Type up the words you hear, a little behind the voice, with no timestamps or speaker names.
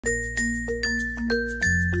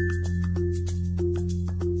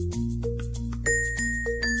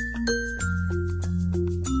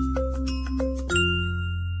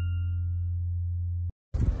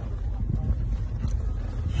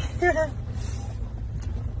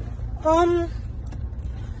First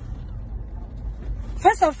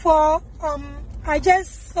of all, I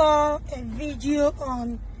just saw a video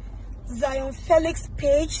on Zion Felix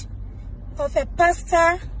page of a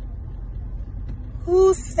pastor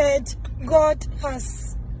who said God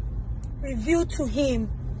has revealed to him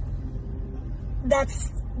that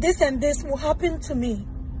this and this will happen to me.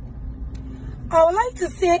 I would like to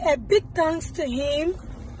say a big thanks to him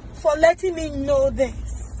for letting me know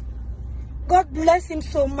this. God bless him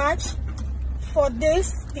so much for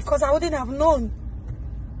this, because I wouldn't have known.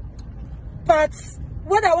 But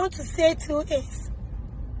what I want to say too is,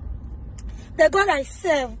 the God I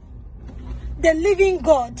serve, the living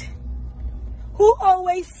God, who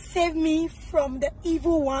always save me from the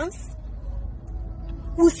evil ones,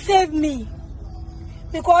 will save me.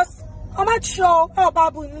 Because I'm not sure how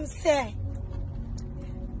Bible say,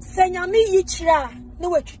 Senyami yichira no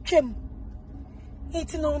we twetwem.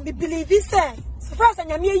 It no be believe say. So first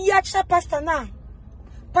Senyami yichira pastor na.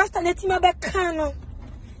 Pastor netima be kan no.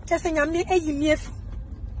 Che Senyami eyimiefu.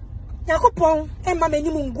 Yakopon e ma mani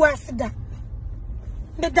mu ngu aseda.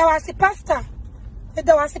 Me da wase pastor. Me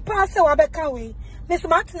da wase pastor wa be kan we. Me so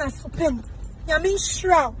matna supem. Nyami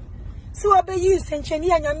shraw. So obe use encheni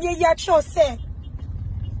Nyami yichira say.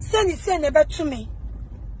 Send it never to me.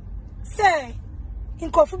 Say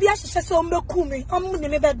in Kofubia she says so me,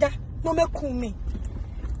 me beda, no me kumi.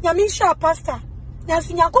 Yamisha pastor,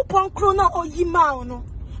 Nancy Yakupon crona or yima no.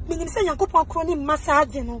 Meaning say Yakupon crony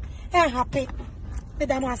massage no, and happy.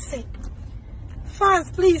 Madam I say. Fans,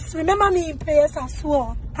 please remember me in prayers as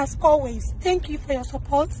well, as always. Thank you for your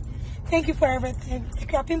support. Thank you for everything.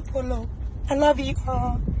 Akuapem Poloo. I love you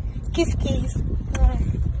all. Kiss kiss.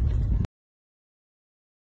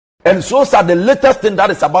 And so sad, the latest thing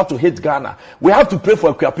that is about to hit Ghana, we have to pray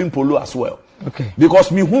for Akuapem Poloo as well. Okay.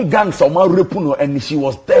 Because me who gang someone repuno and she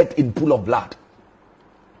was dead in pool of blood.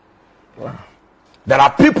 Wow. There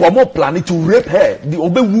are people more planning to rape her. The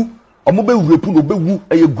obewu, obewu,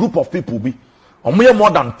 a group of people be.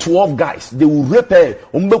 More than 12 guys. They will rape her.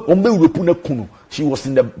 She was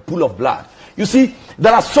in the pool of blood. You see,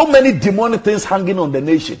 there are so many demonic things hanging on the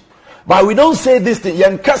nation. But we don't say this thing.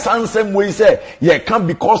 You can't same way say you can't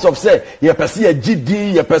because of say you perceive a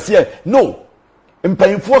GD, you perceive no. In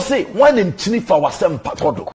painful say one in chini for ourselves.